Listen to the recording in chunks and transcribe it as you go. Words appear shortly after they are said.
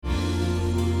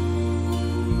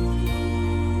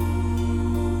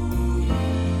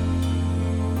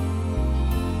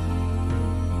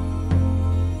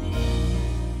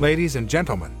Ladies and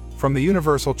gentlemen, from the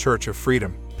Universal Church of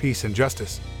Freedom, Peace and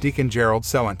Justice, Deacon Gerald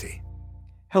Celente.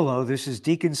 Hello, this is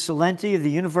Deacon Celente of the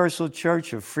Universal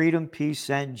Church of Freedom, Peace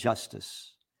and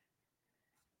Justice.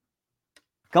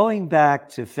 Going back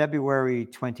to February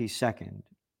 22nd,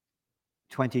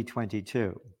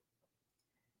 2022,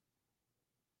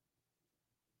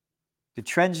 the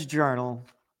Trends Journal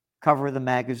cover of the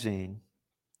magazine,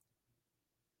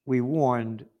 we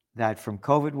warned that from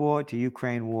COVID war to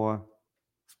Ukraine war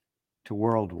to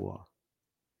world war.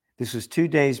 This was 2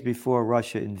 days before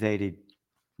Russia invaded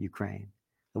Ukraine,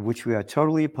 of which we are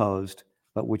totally opposed,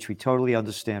 but which we totally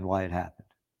understand why it happened.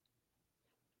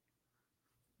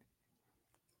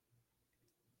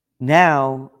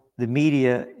 Now, the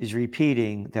media is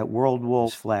repeating that world war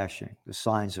is flashing, the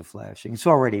signs are flashing. It's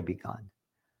already begun.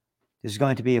 There's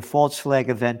going to be a false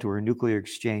flag event or a nuclear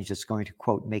exchange that's going to,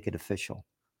 quote, make it official.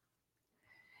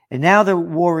 And now the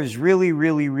war is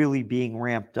really being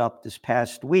ramped up. This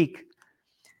past week,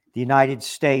 the United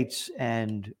States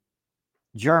and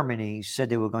Germany said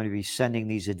they were going to be sending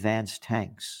these advanced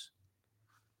tanks.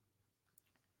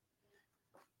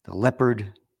 The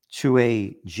Leopard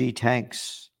 2A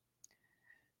tanks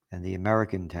and the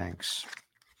American tanks,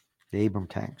 the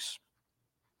Abrams tanks.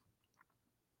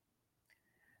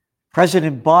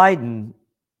 President Biden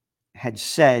had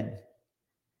said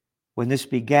when this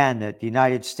began that the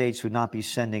United States would not be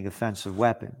sending offensive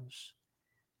weapons.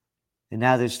 And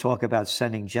now there's talk about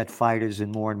sending jet fighters and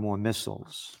more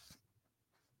missiles.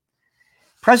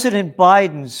 President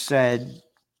Biden said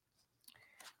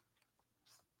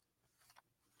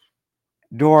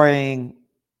during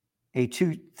a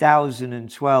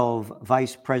 2012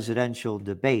 vice presidential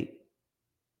debate,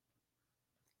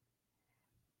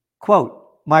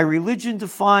 quote, "My religion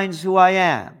defines who I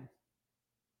am.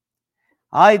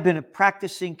 I've been a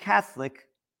practicing Catholic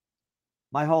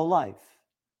my whole life."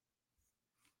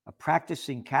 A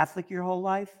practicing Catholic your whole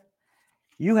life?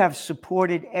 You have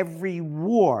supported every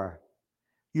war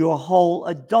your whole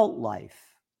adult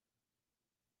life.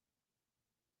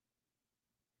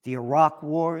 The Iraq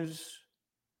wars,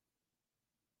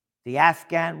 the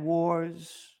Afghan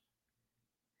wars,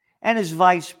 and as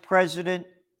vice president,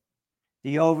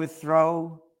 the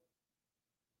overthrow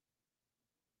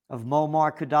of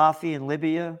Muammar Gaddafi in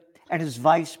Libya, and as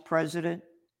vice president,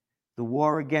 the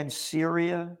war against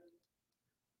Syria,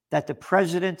 that the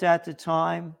president at the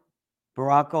time,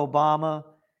 Barack Obama,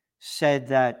 said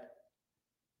that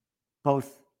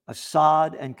both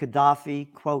Assad and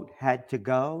Gaddafi, quote, had to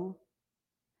go.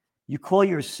 You call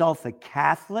yourself a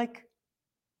Catholic?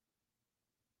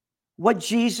 What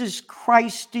Jesus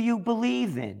Christ do you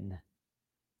believe in?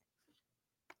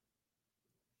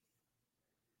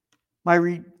 My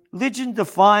religion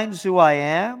defines who I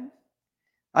am.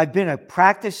 I've been a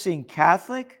practicing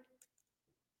Catholic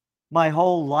my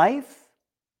whole life.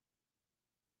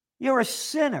 You're a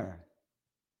sinner.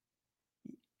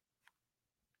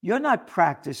 You're not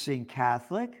practicing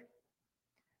Catholic.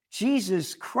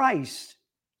 Jesus Christ,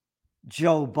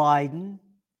 Joe Biden,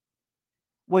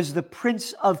 was the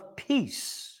Prince of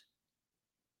Peace.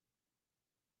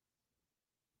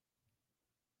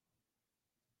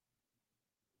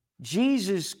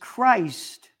 Jesus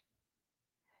Christ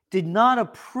did not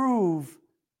approve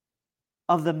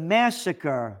of the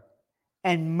massacre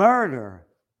and murder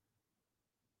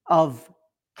of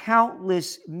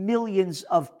countless millions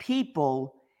of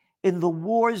people in the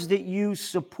wars that you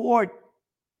support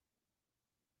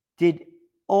did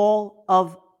all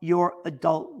of your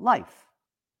adult life.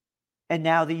 And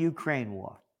now the Ukraine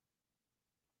war.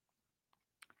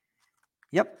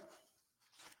 Yep.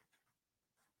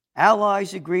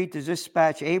 Allies agreed to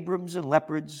dispatch Abrams and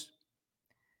Leopards.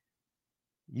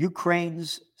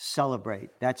 Ukrainians celebrate.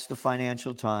 That's the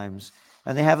Financial Times.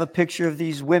 And they have a picture of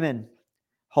these women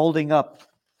holding up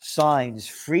signs,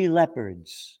 free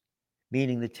Leopards,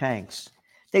 meaning the tanks.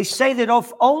 They say that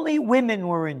if only women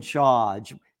were in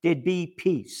charge, there'd be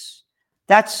peace.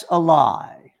 That's a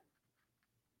lie.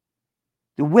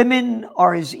 The women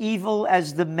are as evil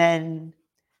as the men.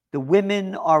 The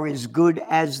women are as good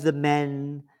as the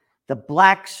men. The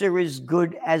blacks are as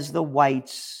good as the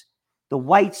whites. The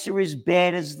whites are as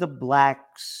bad as the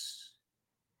blacks.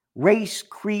 Race,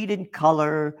 creed, and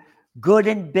color, good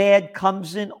and bad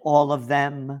comes in all of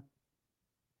them.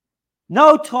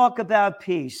 No talk about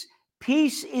peace.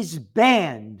 Peace is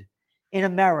banned in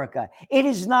America. It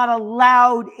is not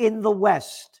allowed in the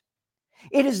West.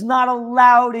 It is not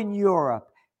allowed in Europe.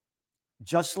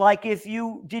 Just like if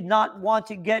you did not want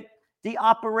to get the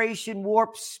Operation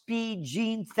Warp Speed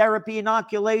gene therapy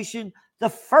inoculation, the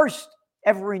first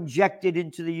ever injected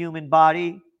into the human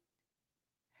body,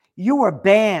 you were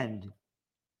banned.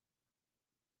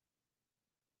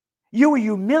 You were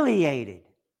humiliated.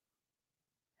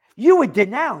 You were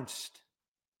denounced.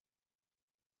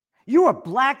 You were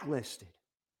blacklisted.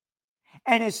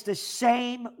 And it's the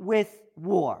same with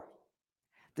war.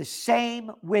 The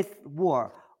same with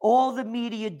war. All the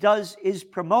media does is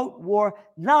promote war,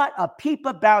 not a peep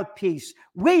about peace.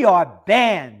 We are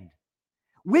banned.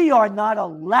 We are not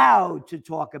allowed to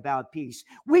talk about peace.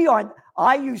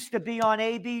 I used to be on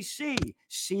ABC,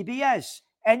 CBS,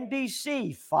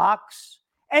 NBC, Fox,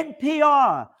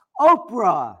 NPR,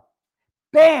 Oprah.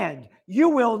 Banned. You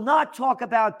will not talk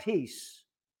about peace.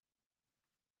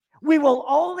 We will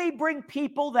only bring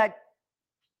people that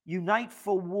unite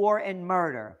for war and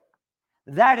murder.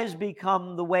 That has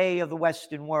become the way of the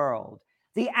Western world.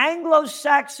 The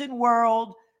Anglo-Saxon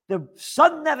world, the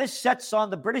sun never sets on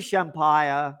the British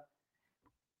Empire.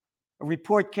 A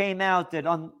report came out that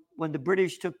when the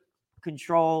British took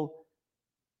control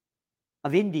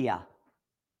of India,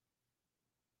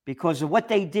 because of what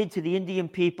they did to the Indian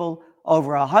people,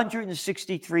 over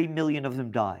 163 million of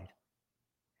them died.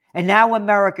 And now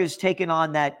America's taken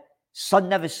on that sun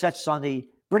never sets on the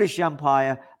British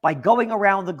Empire by going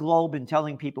around the globe and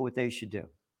telling people what they should do.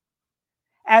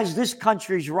 As this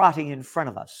country's rotting in front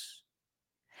of us,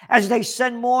 as they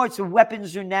send more to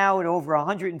weapons are now at over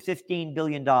 $115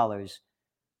 billion,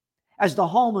 as the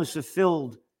homeless are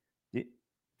filling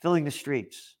the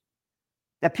streets,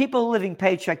 that people are living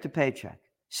paycheck to paycheck,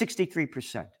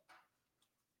 63%.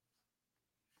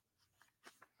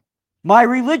 My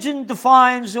religion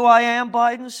defines who I am,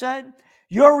 Biden said.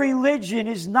 Your religion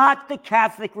is not the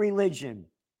Catholic religion.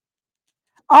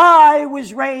 I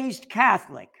was raised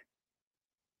Catholic.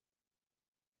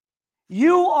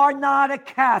 You are not a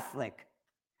Catholic.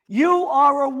 You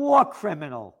are a war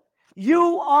criminal.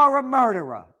 You are a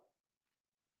murderer.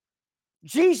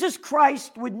 Jesus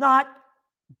Christ would not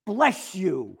bless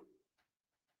you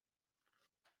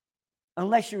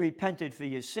unless you repented for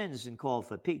your sins and called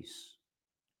for peace.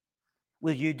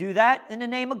 Will you do that in the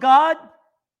name of God?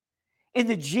 In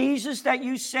the Jesus that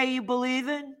you say you believe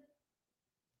in?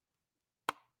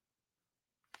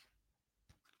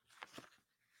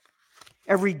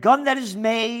 Every gun that is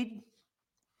made,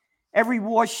 every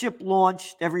warship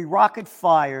launched, every rocket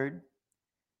fired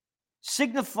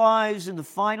signifies in the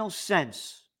final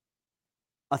sense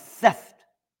a theft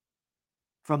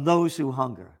from those who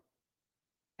hunger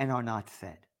and are not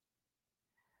fed.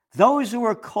 Those who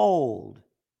are cold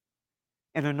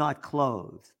and are not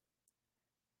clothed.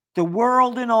 The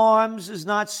world in arms is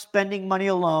not spending money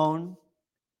alone.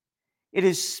 It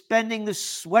is spending the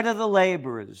sweat of the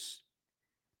laborers,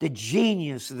 the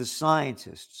genius of the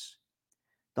scientists,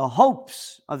 the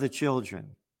hopes of the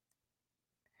children.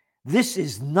 This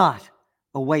is not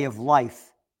a way of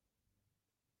life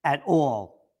at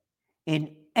all,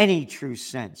 in any true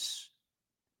sense.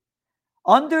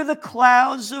 Under the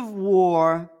clouds of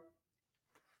war,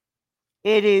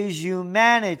 it is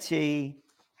humanity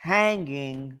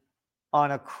hanging on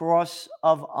a cross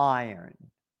of iron.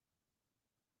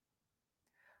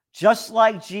 Just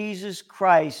like Jesus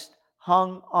Christ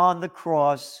hung on the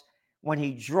cross when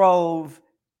he drove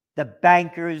the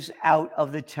bankers out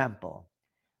of the temple.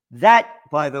 That,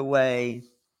 by the way,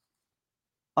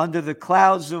 under the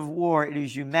clouds of war, it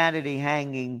is humanity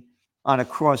hanging on a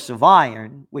cross of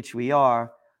iron, which we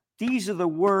are. These are the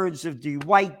words of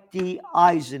Dwight D.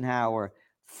 Eisenhower,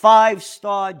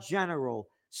 5-star general,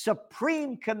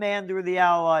 supreme commander of the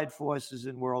Allied forces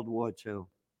in World War II.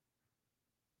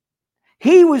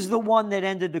 He was the one that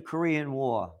ended the Korean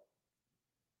War.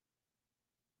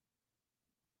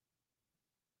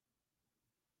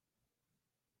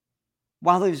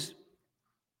 While his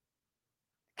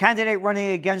candidate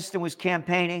running against him was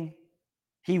campaigning,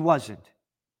 he wasn't.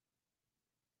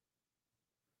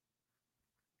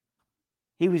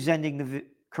 He was ending the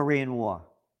Korean War.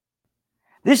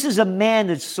 This is a man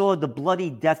that saw the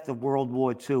bloody death of World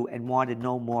War II and wanted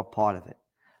no more part of it.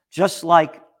 Just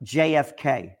like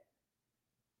JFK.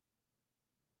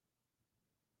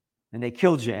 And they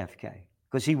killed JFK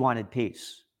because he wanted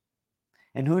peace.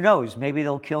 And who knows, maybe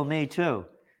they'll kill me too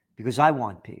because I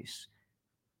want peace.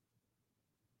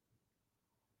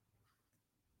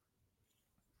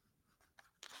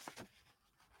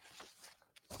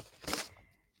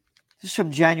 This is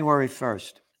from January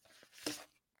 1st.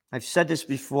 I've said this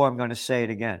before, I'm going to say it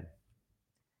again.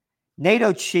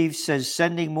 NATO chief says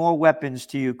sending more weapons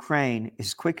to Ukraine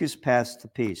is quickest path to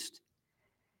peace.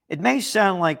 It may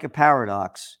sound like a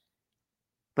paradox,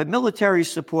 but military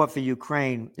support for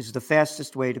Ukraine is the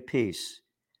fastest way to peace.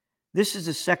 This is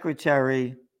the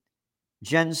Secretary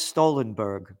Jens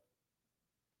Stoltenberg,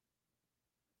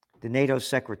 the NATO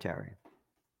secretary.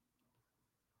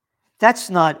 That's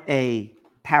not a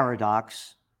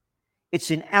paradox. It's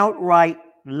an outright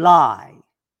lie.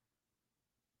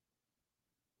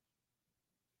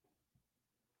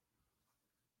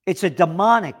 It's a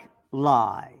demonic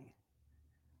lie.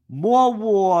 More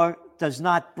war does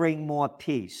not bring more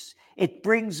peace. It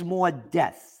brings more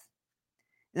death.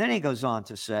 And then he goes on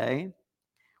to say,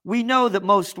 we know that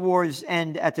most wars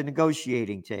end at the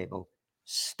negotiating table.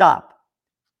 Stop.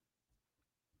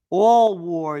 All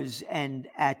wars end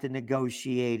at the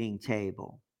negotiating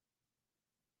table.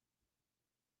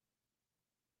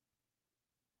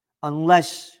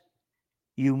 Unless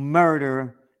you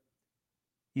murder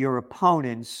your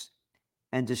opponents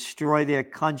and destroy their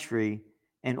country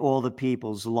and all the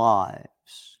people's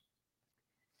lives.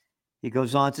 He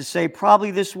goes on to say,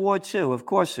 probably this war too. Of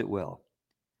course it will.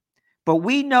 But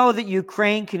we know that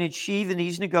Ukraine can achieve in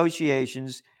these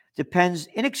negotiations depends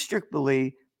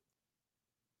inextricably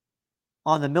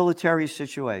on the military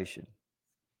situation.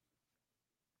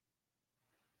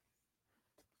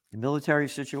 The military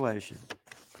situation.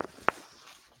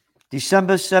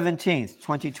 December 17th,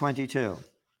 2022.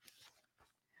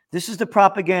 This is the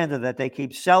propaganda that they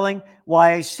keep selling.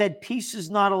 Why I said peace is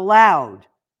not allowed.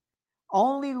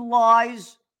 Only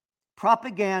lies,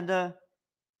 propaganda,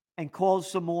 and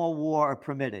calls for more war are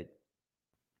permitted.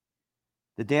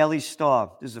 The Daily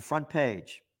Star, this is the front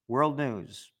page, World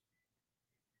News.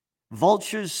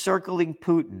 Vultures circling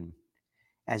Putin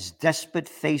as despot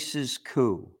faces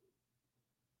coup.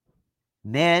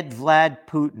 Mad Vlad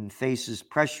Putin faces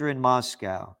pressure in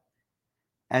Moscow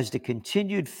as the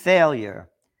continued failure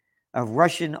of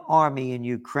Russian army in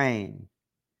Ukraine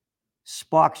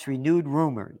sparks renewed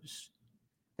rumors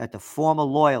that the former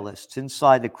loyalists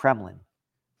inside the Kremlin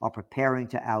are preparing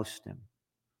to oust him.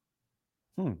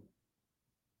 It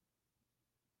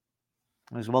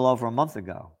was well over a month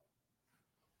ago.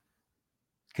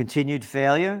 Continued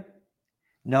failure?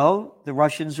 No, the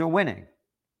Russians are winning.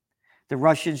 The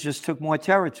Russians just took more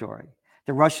territory.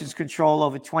 The Russians control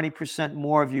over 20%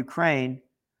 more of Ukraine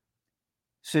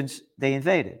since they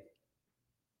invaded.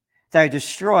 They're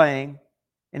destroying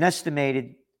an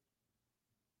estimated,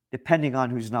 depending on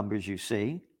whose numbers you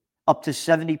see, up to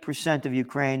 70% of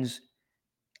Ukraine's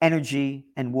energy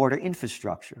and water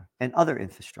infrastructure and other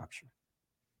infrastructure.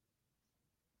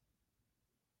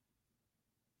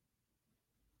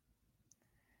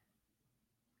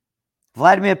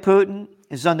 Vladimir Putin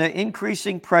is under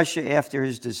increasing pressure after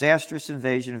his disastrous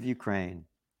invasion of Ukraine.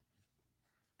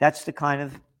 That's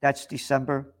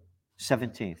December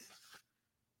 17th.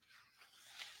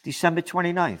 December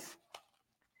 29th.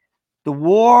 The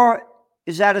war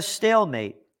is at a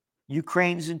stalemate,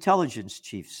 Ukraine's intelligence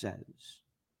chief says.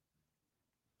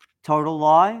 Total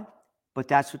lie, but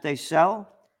that's what they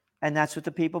sell, and that's what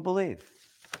the people believe.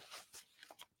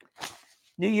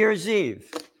 New Year's Eve.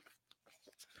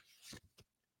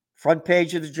 Front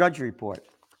page of the Drudge Report.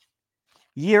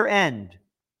 Year end.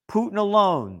 Putin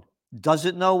alone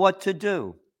doesn't know what to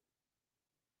do.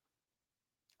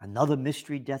 Another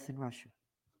mystery death in Russia.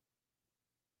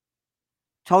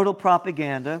 Total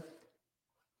propaganda.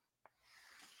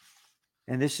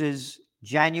 And this is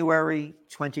January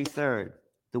 23rd,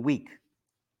 the week.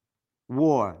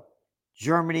 War.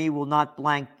 Germany will not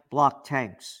block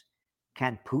tanks.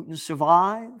 Can Putin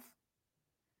survive?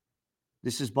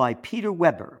 This is by Peter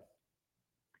Weber.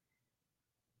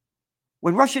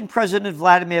 When Russian President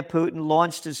Vladimir Putin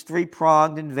launched his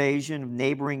three-pronged invasion of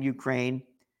neighboring Ukraine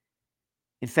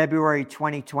in February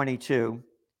 2022,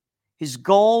 his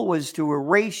goal was to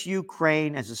erase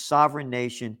Ukraine as a sovereign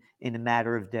nation in a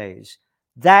matter of days.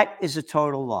 That is a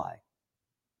total lie.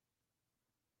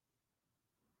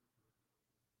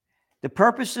 The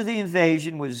purpose of the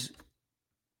invasion was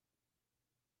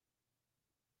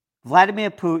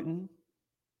Vladimir Putin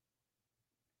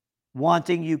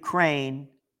wanting Ukraine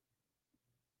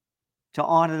to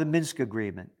honor the Minsk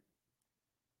Agreement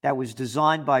that was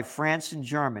designed by France and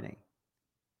Germany,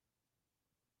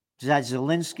 that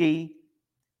Zelensky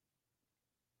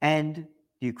and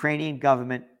the Ukrainian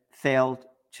government failed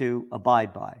to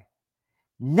abide by.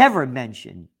 Never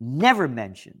mentioned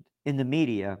in the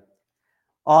media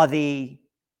are the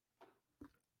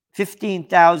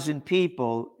 15,000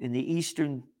 people in the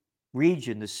eastern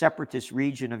region, the separatist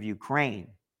region of Ukraine,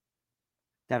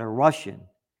 that are Russian,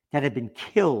 that have been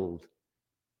killed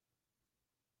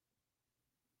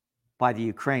by the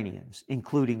Ukrainians,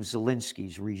 including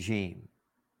Zelensky's regime.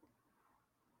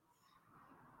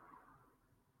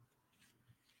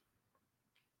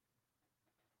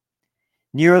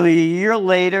 Nearly a year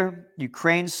later,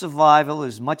 Ukraine's survival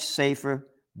is much safer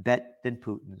bet than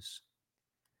Putin's.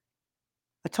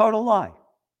 A total lie.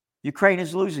 Ukraine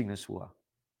is losing this war,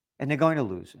 and they're going to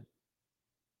lose it.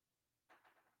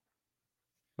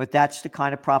 But that's the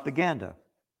kind of propaganda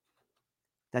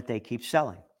that they keep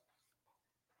selling.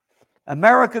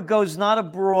 America goes not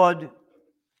abroad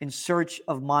in search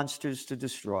of monsters to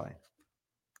destroy.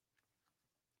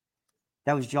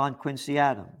 That was John Quincy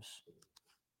Adams.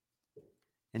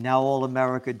 And now all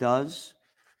America does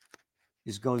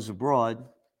is goes abroad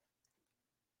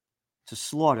to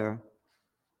slaughter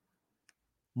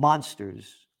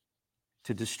monsters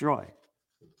to destroy.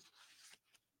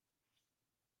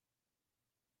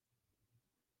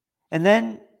 And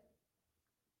then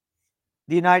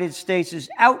the United States is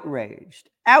outraged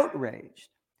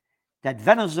that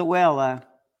Venezuela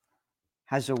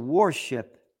has a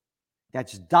warship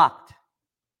that's docked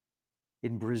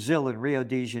in Brazil, in Rio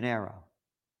de Janeiro.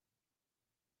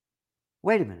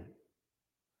 Wait a minute.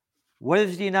 What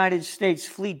is the United States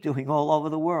fleet doing all over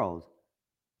the world?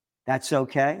 That's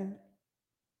okay.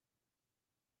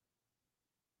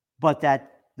 But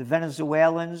that the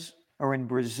Venezuelans are in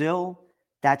Brazil,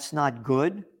 that's not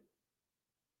good.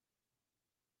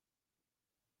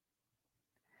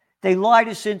 They lied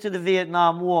us into the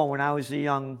Vietnam War when I was a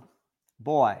young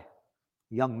boy,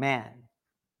 young man.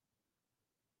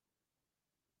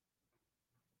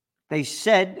 They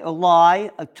said a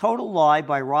lie, a total lie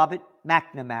by Robert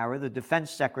McNamara, the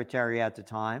defense secretary at the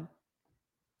time,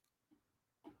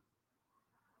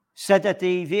 said that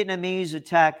the Vietnamese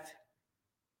attacked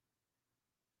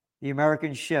the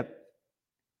American ship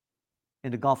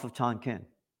in the Gulf of Tonkin.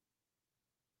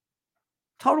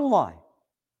 Total lie.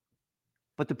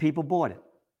 But the people bought it.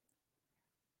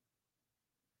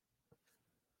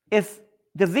 If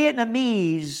the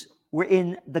Vietnamese were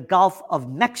in the Gulf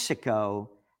of Mexico,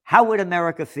 how would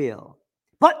America feel?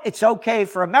 But it's okay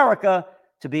for America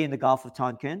to be in the Gulf of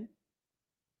Tonkin.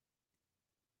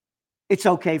 It's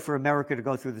okay for America to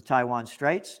go through the Taiwan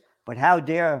Straits, but how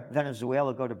dare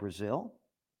Venezuela go to Brazil?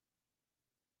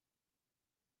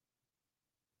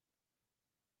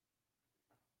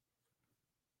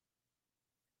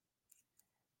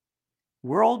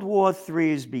 World War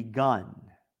III has begun.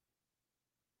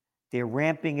 They're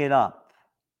ramping it up.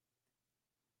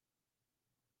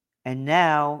 And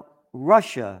now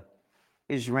Russia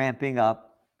is ramping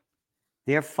up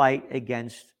their fight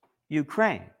against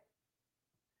Ukraine.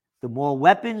 The more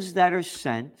weapons that are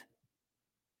sent,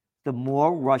 the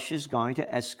more Russia is going to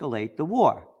escalate the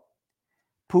war.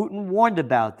 Putin warned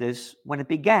about this when it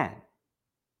began.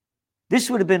 This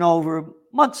would have been over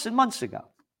months and months ago.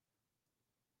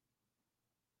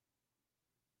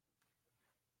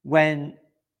 When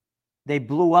they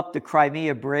blew up the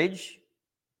Crimea Bridge,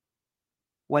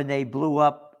 when they blew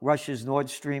up Russia's Nord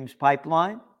Stream's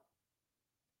pipeline,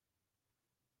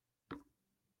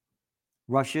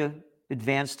 Russia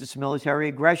advanced its military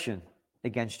aggression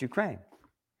against Ukraine.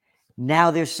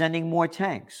 Now they're sending more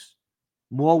tanks,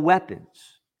 more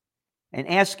weapons, and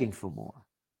asking for more.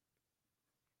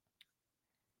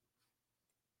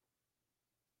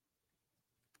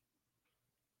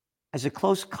 As a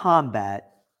close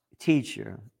combat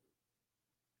teacher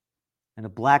and a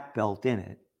black belt in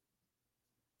it,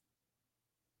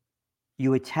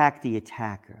 you attack the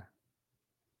attacker.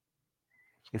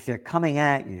 If they're coming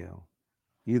at you,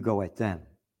 you go at them.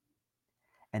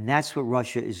 And that's what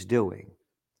Russia is doing.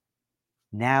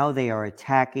 Now they are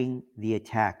attacking the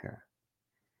attacker.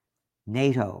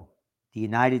 NATO, the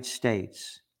United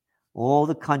States, all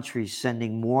the countries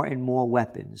sending more and more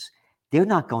weapons, they're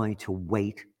not going to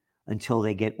wait until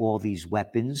they get all these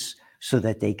weapons so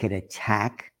that they can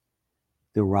attack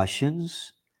the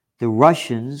Russians. The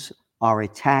Russians are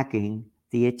attacking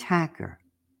the attacker.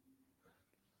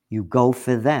 You go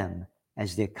for them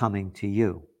as they're coming to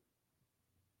you.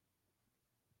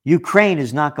 Ukraine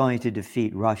is not going to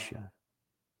defeat Russia.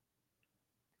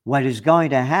 What is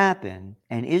going to happen,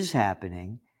 and is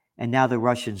happening, and now the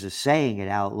Russians are saying it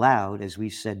out loud, as we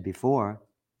said before,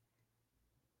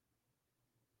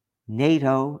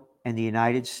 NATO and the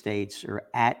United States are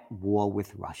at war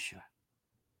with Russia.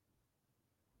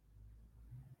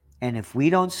 And if we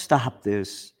don't stop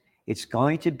this, it's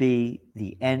going to be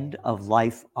the end of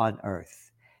life on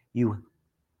earth. You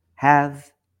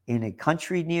have, in a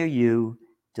country near you,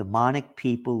 demonic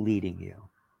people leading you.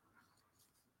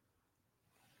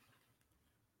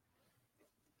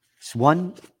 It's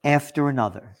one after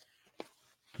another.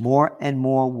 More and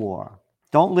more war.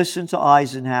 Don't listen to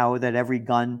Eisenhower that every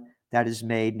gun that is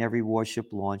made and every warship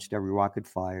launched, every rocket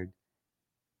fired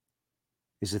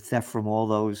is a theft from all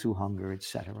those who hunger,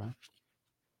 etc.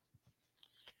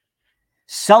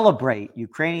 Celebrate.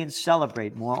 Ukrainians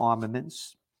celebrate more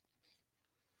armaments.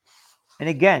 And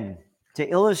again, to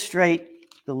illustrate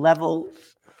the level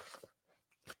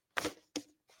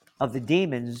of the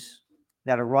demons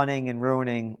that are running and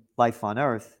ruining life on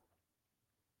earth.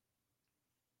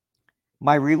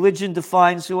 My religion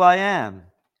defines who I am,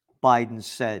 Biden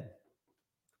said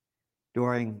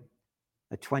during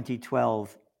a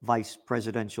 2012 vice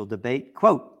presidential debate.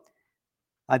 Quote,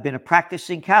 I've been a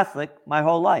practicing Catholic my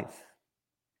whole life.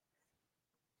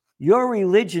 Your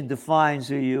religion defines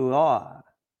who you are.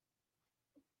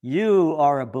 You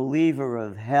are a believer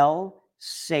of hell,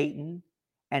 Satan,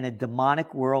 and a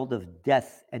demonic world of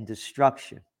death and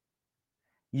destruction.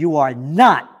 You are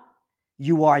not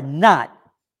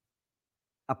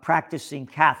a practicing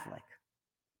Catholic.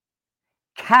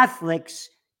 Catholics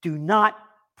do not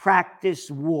practice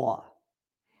war.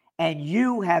 And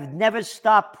you have never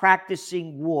stopped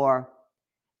practicing war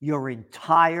your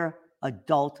entire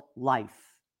adult life.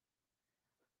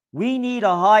 We need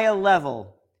a higher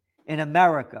level in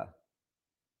America.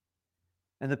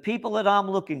 And the people that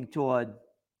I'm looking toward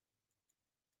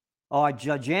are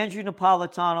Judge Andrew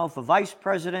Napolitano for vice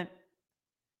president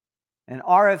and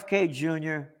RFK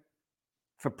Jr.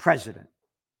 for president.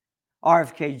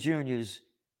 RFK Jr.'s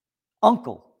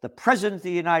uncle, the president of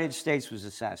the United States, was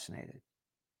assassinated.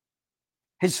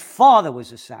 His father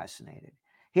was assassinated.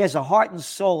 He has a heart and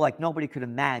soul like nobody could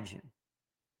imagine.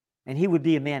 And he would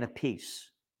be a man of peace,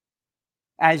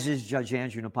 as is Judge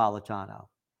Andrew Napolitano,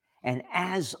 and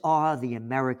as are the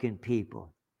American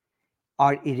people.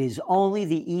 It is only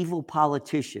the evil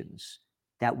politicians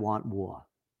that want war.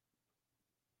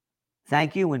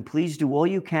 Thank you, and please do all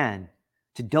you can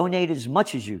to donate as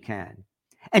much as you can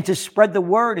and to spread the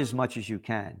word as much as you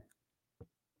can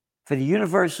for the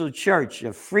Universal Church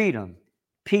of Freedom,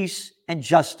 Peace, and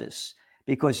Justice.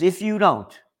 Because if you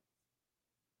don't,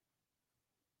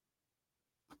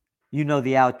 you know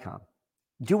the outcome.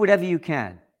 Do whatever you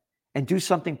can and do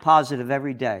something positive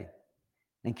every day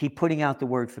and keep putting out the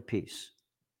word for peace.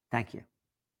 Thank you.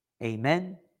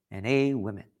 Amen and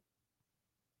amen.